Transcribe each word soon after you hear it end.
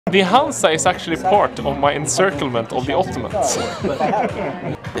The Hansa is actually part of my encirclement of the Ottomans.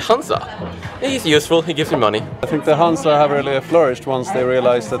 The Hansa? He's useful, he gives you money. I think the Hansa have really flourished once they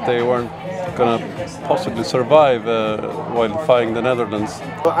realized that they weren't going to possibly survive while fighting the Netherlands.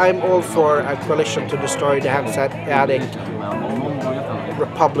 I'm all for a coalition to destroy the Hanseatic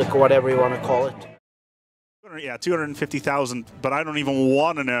Republic, or whatever you want to call it. Yeah, 250,000, but I don't even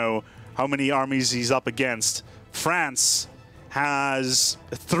want to know how many armies he's up against. France has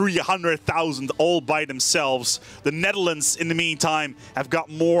 300,000 all by themselves. The Netherlands, in the meantime, have got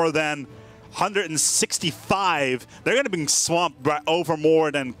more than 165. They're going to be swamped by over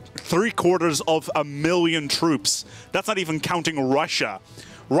more than 750,000 troops. That's not even counting Russia.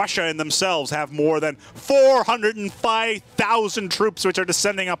 Russia in themselves have more than 405,000 troops which are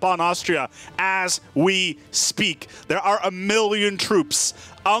descending upon Austria as we speak. There are 1 million troops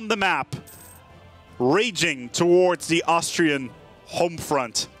on the map raging towards the Austrian home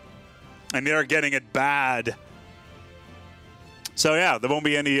front. And they're getting it bad. So yeah, there won't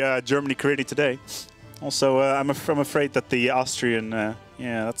be any Germany created today. Also, I'm afraid that the Austrian,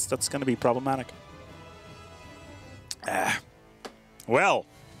 yeah, that's going to be problematic. Well,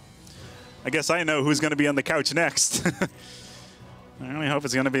 I guess I know who's going to be on the couch next. I only hope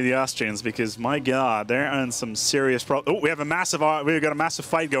it's going to be the Austrians, because my God, they're in some serious problems. Oh, we've got a massive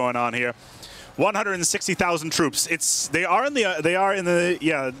fight going on here. 160,000 troops. The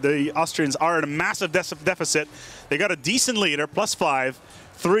Austrians are in a massive deficit. They got a decent leader, +5,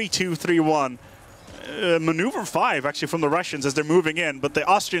 3-2, 3-1. Maneuver 5 actually from the Russians as they're moving in, but the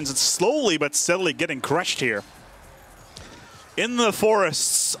Austrians are slowly but steadily getting crushed here. In the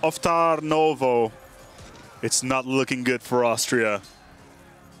forests of Tarnovo, it's not looking good for Austria.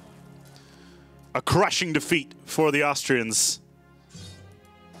 A crushing defeat for the Austrians,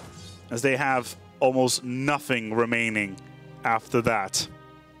 as they have almost nothing remaining after that.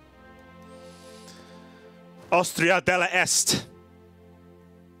 Austria della Est.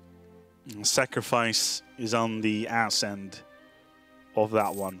 Sacrifice is on the ass end of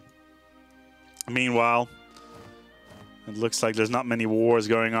that one. Meanwhile, it looks like there's not many wars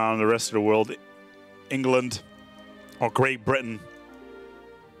going on in the rest of the world. England or Great Britain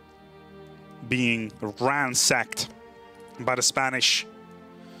being ransacked by the Spanish,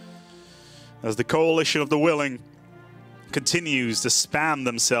 as the coalition of the willing continues to spam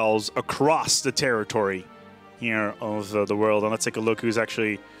themselves across the territory here of the world. And let's take a look who's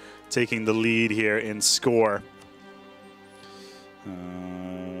actually taking the lead here in score.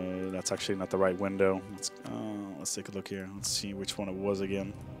 That's actually not the right window. Let's take a look here. Let's see which one it was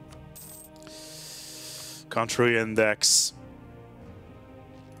again. Country index.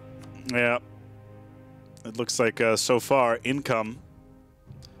 Yeah. It looks like so far income,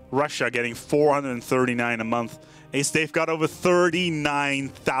 Russia getting 439 a month. They've got over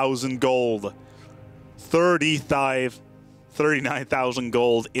 39,000 gold. 39,000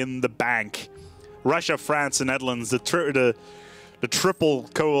 gold in the bank. Russia, France, and Netherlands, the triple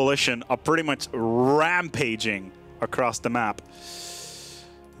coalition, are pretty much rampaging across the map.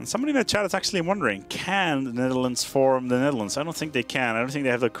 And somebody in the chat is actually wondering, can the Netherlands form the Netherlands? I don't think they can. I don't think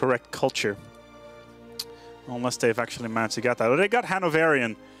they have the correct culture, unless they've actually managed to get that. Well, they got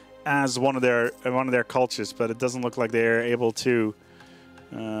Hanoverian as one of their cultures, but it doesn't look like they're able to.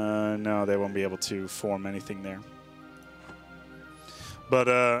 No, they won't be able to form anything there.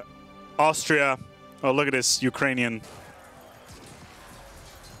 But Austria, oh, look at this Ukrainian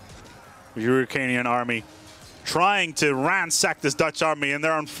army trying to ransack this Dutch army, and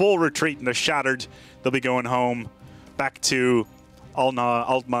they're on full retreat and they're shattered. They'll be going home back to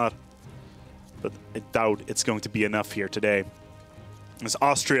Alkmaar, but I doubt it's going to be enough here today, as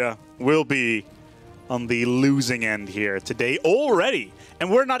Austria will be on the losing end here today already, and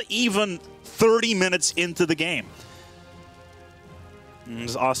we're not even 30 minutes into the game.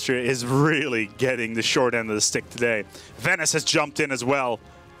 As Austria is really getting the short end of the stick today. Venice has jumped in as well.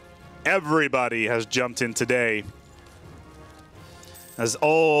 Everybody has jumped in today, as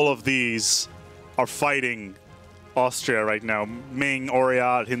all of these are fighting Austria right now. Ming,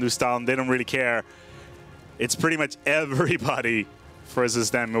 Oryat, Hindustan, they don't really care. It's pretty much everybody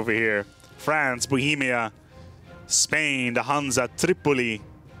versus them over here. France, Bohemia, Spain, the Hansa, Tripoli.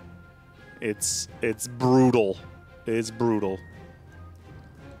 It's brutal. It's brutal.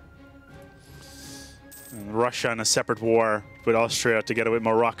 And Russia in a separate war with Austria together with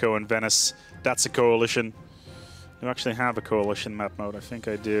Morocco and Venice. That's a coalition. Do I actually have a coalition map mode? I think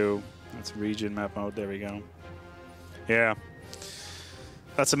I do. That's region map mode. There we go. Yeah.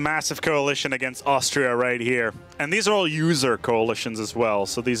 That's a massive coalition against Austria right here. And these are all user coalitions as well.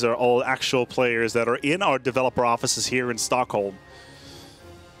 So these are all actual players that are in our developer offices here in Stockholm.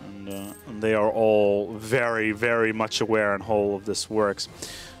 and they are all very, very much aware and whole of this works.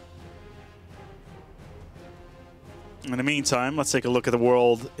 In the meantime, let's take a look at the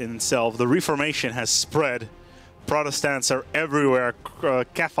world in itself. The Reformation has spread. Protestants are everywhere.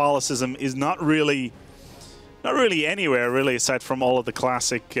 Catholicism is not really anywhere, really, aside from all of the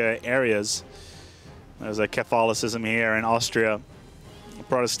classic areas. There's a Catholicism here in Austria,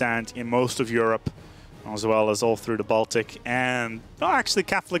 Protestant in most of Europe, as well as all through the Baltic, and actually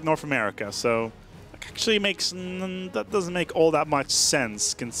Catholic North America. So actually that doesn't make all that much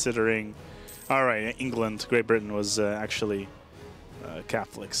sense, considering, all right, England, Great Britain was actually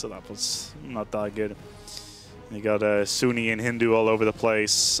Catholic, so that was not that good. You got Sunni and Hindu all over the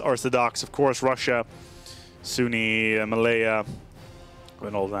place. Orthodox, of course, Russia, Sunni, Malaya,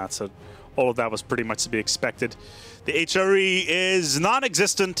 and all that. So all of that was pretty much to be expected. The HRE is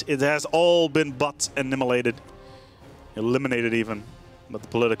non-existent. It has all been but annihilated, eliminated even. But the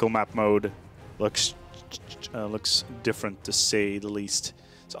political map mode looks different, to say the least.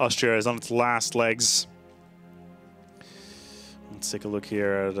 So Austria is on its last legs. Let's take a look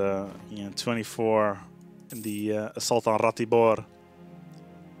here at 24 in the assault on Ratibor.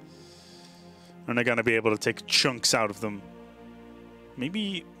 And they're going to be able to take chunks out of them.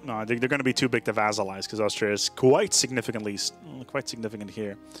 Maybe no, they're going to be too big to vassalize, because Austria is quite significant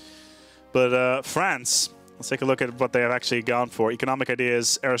here. But France, let's take a look at what they have actually gone for. Economic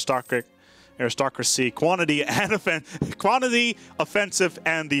ideas, aristocracy, quantity, offensive,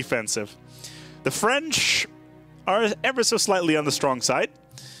 and defensive. The French are ever so slightly on the strong side,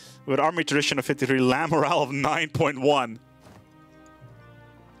 with army tradition of 53, land morale of 9.1,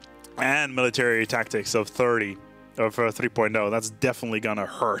 and military tactics of 30. Of 3.0. That's definitely gonna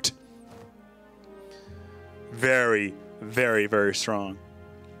hurt. Very, very, very strong.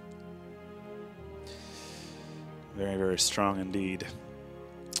 Very, very strong indeed.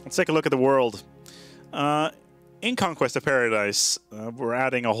 Let's take a look at the world. In Conquest of Paradise, we're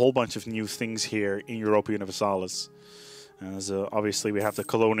adding a whole bunch of new things here in Europa Universalis. As obviously we have the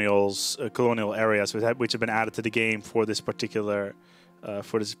colonial areas which have been added to the game for this particular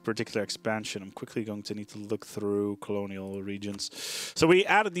expansion. I'm quickly going to need to look through colonial regions. So we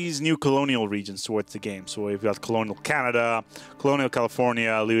added these new colonial regions towards the game. So we've got colonial Canada, colonial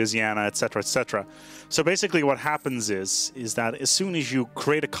California, Louisiana, etc., etc. So basically what happens is that as soon as you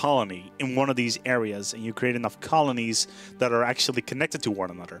create a colony in one of these areas, and you create enough colonies that are actually connected to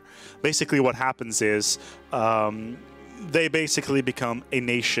one another, basically what happens is they basically become a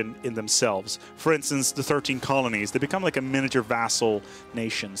nation in themselves. For instance, the 13 colonies, they become like a miniature vassal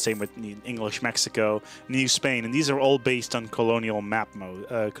nation. Same with English Mexico, New Spain, and these are all based on colonial map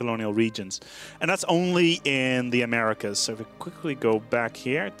mode, colonial regions. And that's only in the Americas. So if we quickly go back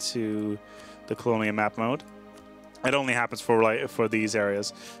here to the colonial map mode, it only happens for these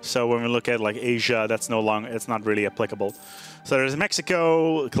areas. So when we look at like Asia, it's not really applicable. So there's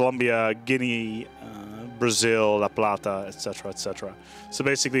Mexico, Colombia, Guinea, Brazil, La Plata, etc., etc. So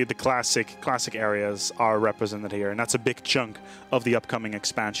basically the classic areas are represented here, and that's a big chunk of the upcoming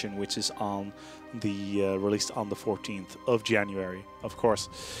expansion, which is on the released on the 14th of January, of course.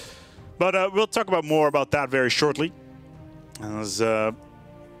 But we'll talk about more about that very shortly.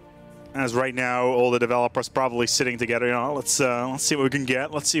 As right now, all the developers probably sitting together, you know, let's see what we can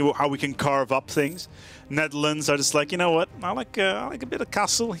get. Let's see how we can carve up things. Netherlands are just like, you know what? I like a bit of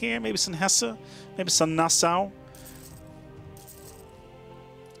Kassel here, maybe some Hesse, maybe some Nassau.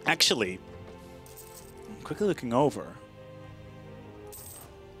 Actually, I'm quickly looking over.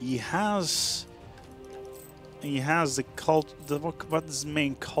 He has the what is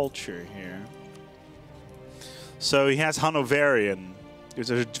main culture here? So he has Hanoverian.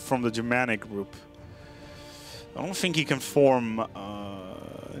 It's from the Germanic group. I don't think he can form.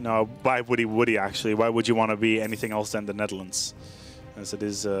 No, why would he actually? Why would you want to be anything else than the Netherlands? As it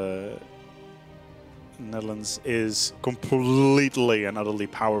is, Netherlands is completely and utterly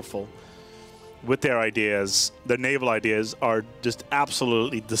powerful with their ideas. Their naval ideas are just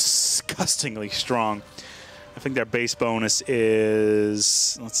absolutely disgustingly strong. I think their base bonus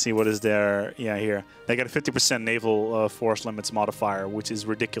is, let's see, what is their, yeah, here. They get a 50% naval force limits modifier, which is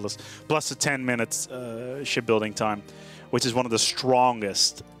ridiculous. Plus a 10 minutes shipbuilding time, which is one of the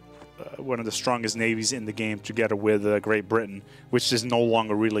strongest navies in the game, together with Great Britain, which is no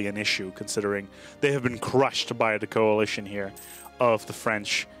longer really an issue, considering they have been crushed by the coalition here of the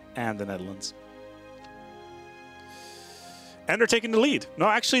French and the Netherlands. And they're taking the lead. No,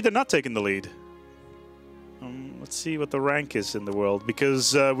 actually, they're not taking the lead. Let's see what the rank is in the world,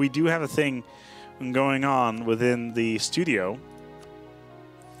 because we do have a thing going on within the studio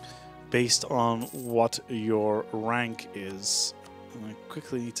based on what your rank is. I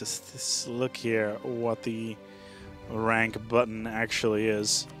quickly need to look here what the rank button actually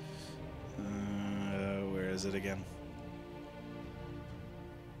is. Where is it again?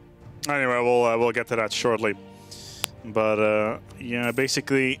 Anyway, we'll get to that shortly. But yeah,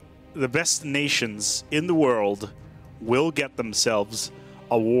 basically, the best nations in the world will get themselves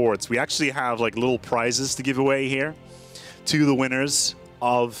awards. We actually have like little prizes to give away here to the winners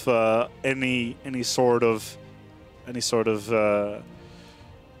of any sort of you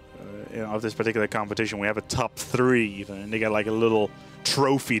know, of this particular competition. We have a top 3 even, and they get like a little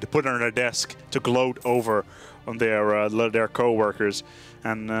trophy to put on their desk to gloat over on their co-workers,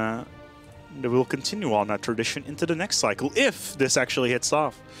 and they will continue on that tradition into the next cycle if this actually hits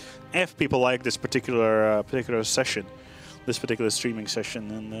off. If people like this particular session, this particular streaming session,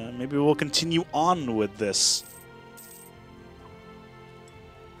 then maybe we'll continue on with this.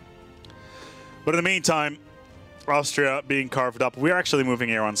 But in the meantime, Austria being carved up, we're actually moving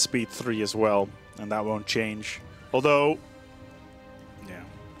here on speed 3 as well, and that won't change. Although, yeah,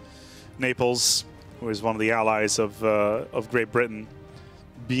 Naples, who is one of the allies of Great Britain,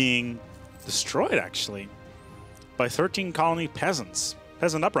 being destroyed actually by 13 colony peasants.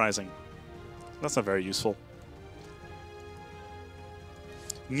 Peasant uprising. That's not very useful.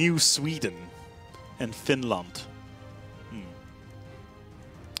 New Sweden and Finland.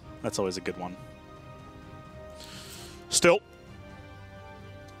 That's always a good one. Still,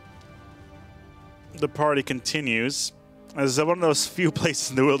 the party continues. As one of those few places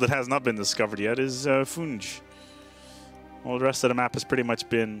in the world that has not been discovered yet is Funj. All the rest of the map has pretty much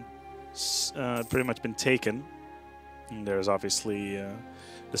been taken. And there's obviously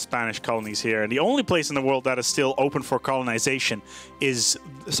the Spanish colonies here, and the only place in the world that is still open for colonization is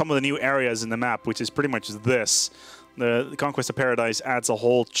some of the new areas in the map, which is pretty much this. The Conquest of Paradise adds a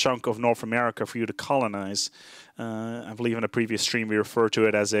whole chunk of North America for you to colonize. I believe in a previous stream we referred to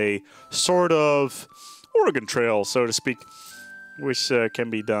it as a sort of Oregon Trail, so to speak, which can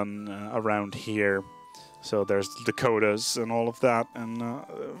be done around here. So there's Dakotas and all of that, and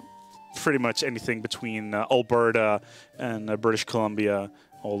pretty much anything between Alberta and British Columbia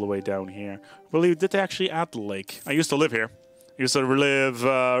all the way down here. I believe, did they actually add the lake? I used to live here. I used to live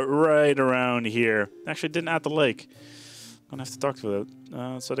right around here. Actually, didn't add the lake. I'm gonna have to talk to it.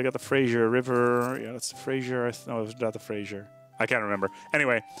 So they got the Fraser River. Yeah, that's the Fraser. No, it was not the Fraser. I can't remember.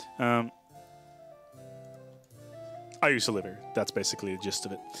 Anyway, I used to live here. That's basically the gist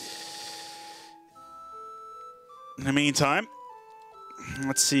of it. In the meantime,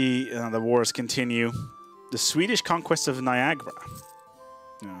 let's see. The wars continue. The Swedish conquest of Niagara.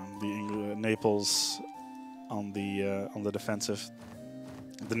 The Naples on the defensive.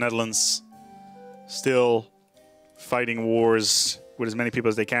 The Netherlands still fighting wars with as many people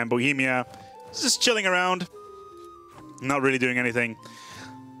as they can. Bohemia is just chilling around, not really doing anything.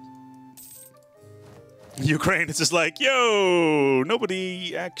 Ukraine is just like, yo,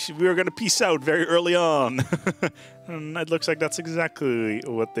 nobody actually, we were going to peace out very early on. And it looks like that's exactly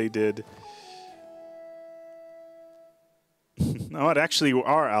what they did. No, it actually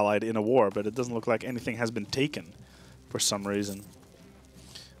are allied in a war, but it doesn't look like anything has been taken for some reason.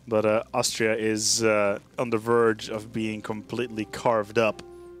 But Austria is on the verge of being completely carved up.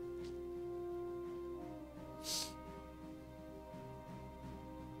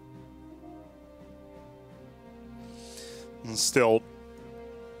 And still,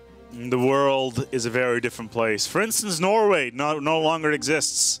 the world is a very different place. For instance, Norway no longer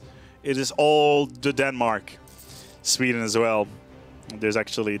exists. It is all to Denmark. Sweden as well. There's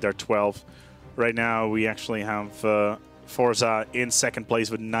actually, there are 12. Right now, we actually have Forza in second place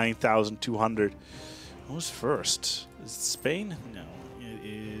with 9,200. Who's first? Is it Spain? No.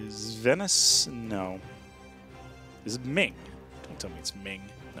 Is Venice? No. Is it Ming? Don't tell me it's Ming.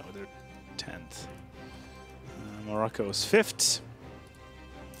 No, they're 10th. Morocco is 5th.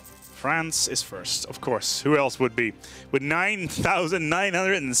 France is first, of course. Who else would be? With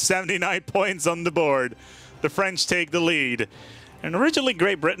 9,979 points on the board, the French take the lead. And originally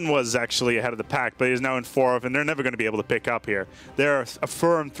Great Britain was actually ahead of the pack, but is now in 4th, and they're never going to be able to pick up here. They're a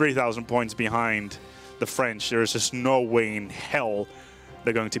firm 3,000 points behind the French. There's just no way in hell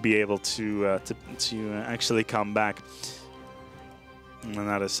they're going to be able to actually come back. And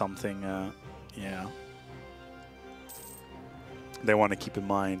that is something, yeah, they want to keep in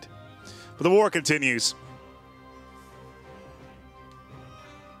mind. But the war continues.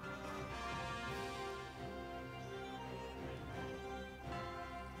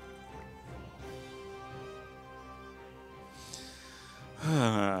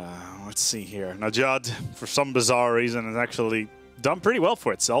 Let's see here. Najad, for some bizarre reason, has actually done pretty well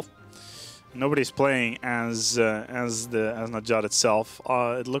for itself. Nobody's playing as Najad itself.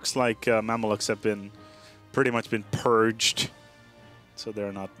 It looks like Mamelukes have been pretty much been purged, so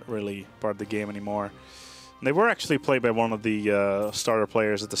they're not really part of the game anymore. And they were actually played by one of the starter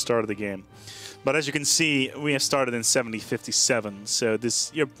players at the start of the game. But as you can see, we have started in 70-57, so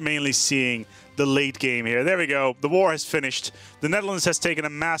this you're mainly seeing the late game here. There we go. The war has finished. The Netherlands has taken a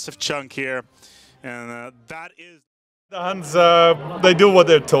massive chunk here, and that is. The Hansa, they do what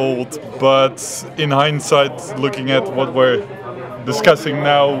they're told, but in hindsight, looking at what we're discussing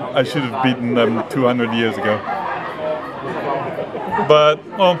now, I should have beaten them 200 years ago. But,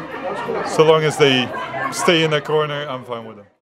 well, so long as they stay in their corner, I'm fine with them.